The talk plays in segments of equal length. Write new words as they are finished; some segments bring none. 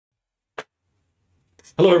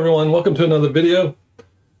Hello everyone, welcome to another video.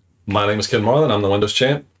 My name is Ken Marlin, I'm the Windows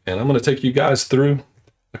Champ, and I'm going to take you guys through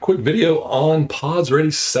a quick video on POS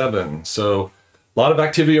Ready 7. So a lot of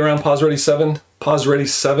activity around POS Ready 7. POS Ready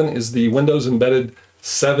 7 is the Windows Embedded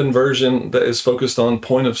 7 version that is focused on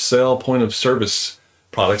point of sale, point of service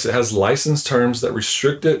products. It has license terms that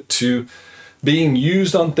restrict it to being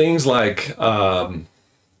used on things like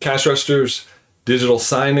cash registers, digital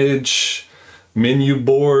signage, menu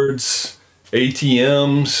boards,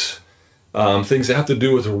 ATMs, things that have to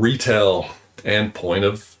do with retail and point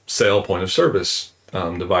of sale, point of service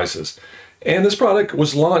devices. And this product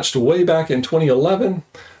was launched way back in 2011,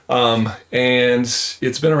 and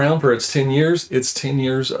it's been around for its 10 years. Its 10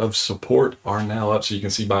 years of support are now up. So you can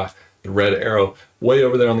see by the red arrow way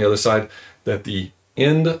over there on the other side that the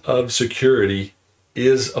end of security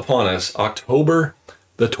is upon us, October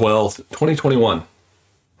the 12th, 2021.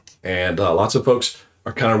 And lots of folks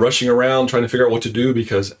are kind of rushing around trying to figure out what to do,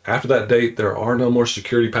 because after that date, there are no more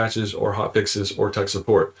security patches or hot fixes or tech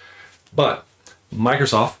support. But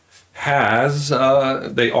Microsoft has,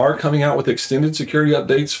 they are coming out with extended security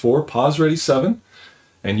updates for POS Ready 7.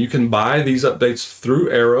 And you can buy these updates through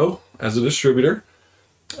Arrow as a distributor.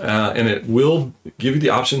 And it will give you the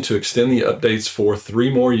option to extend the updates for 3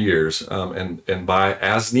 more years and buy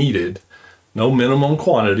as needed, no minimum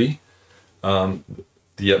quantity.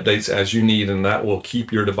 The updates as you need, and that will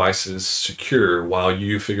keep your devices secure while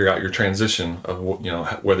you figure out your transition of, you know,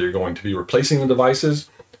 whether you're going to be replacing the devices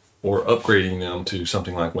or upgrading them to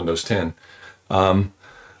something like Windows 10.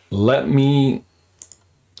 Let me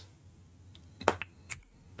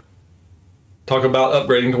talk about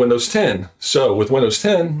upgrading to Windows 10. So with Windows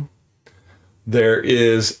 10, there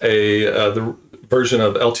is the version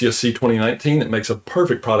of LTSC 2019 that makes a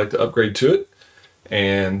perfect product to upgrade to it,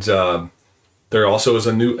 and there also is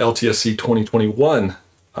a new LTSC 2021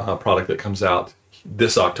 product that comes out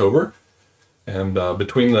this October. And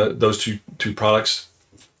between those two products,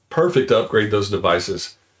 perfect to upgrade those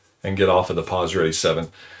devices and get off of the POS Ready 7.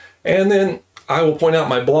 And then I will point out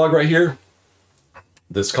my blog right here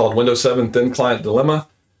that's called Windows 7 Thin Client Dilemma.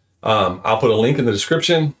 I'll put a link in the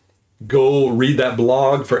description. Go read that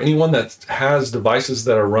blog. For anyone that has devices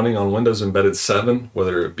that are running on Windows Embedded 7,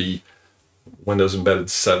 whether it be Windows Embedded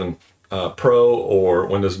 7 Pro or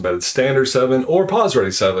Windows Embedded Standard 7 or POS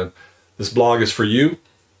Ready 7, this blog is for you.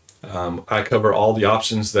 I cover all the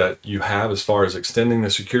options that you have as far as extending the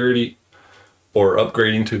security or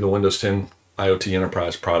upgrading to the Windows 10 IoT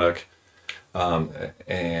Enterprise product,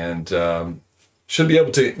 and should be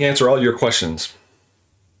able to answer all your questions.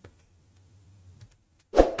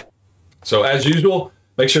 So as usual,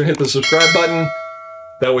 make sure to hit the subscribe button.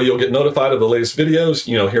 That way you'll get notified of the latest videos.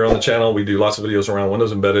 You know, here on the channel, we do lots of videos around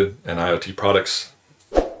Windows Embedded and IoT products.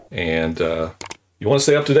 And you want to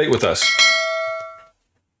stay up to date with us.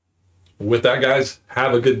 With that, guys,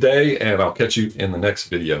 have a good day, and I'll catch you in the next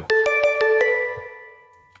video.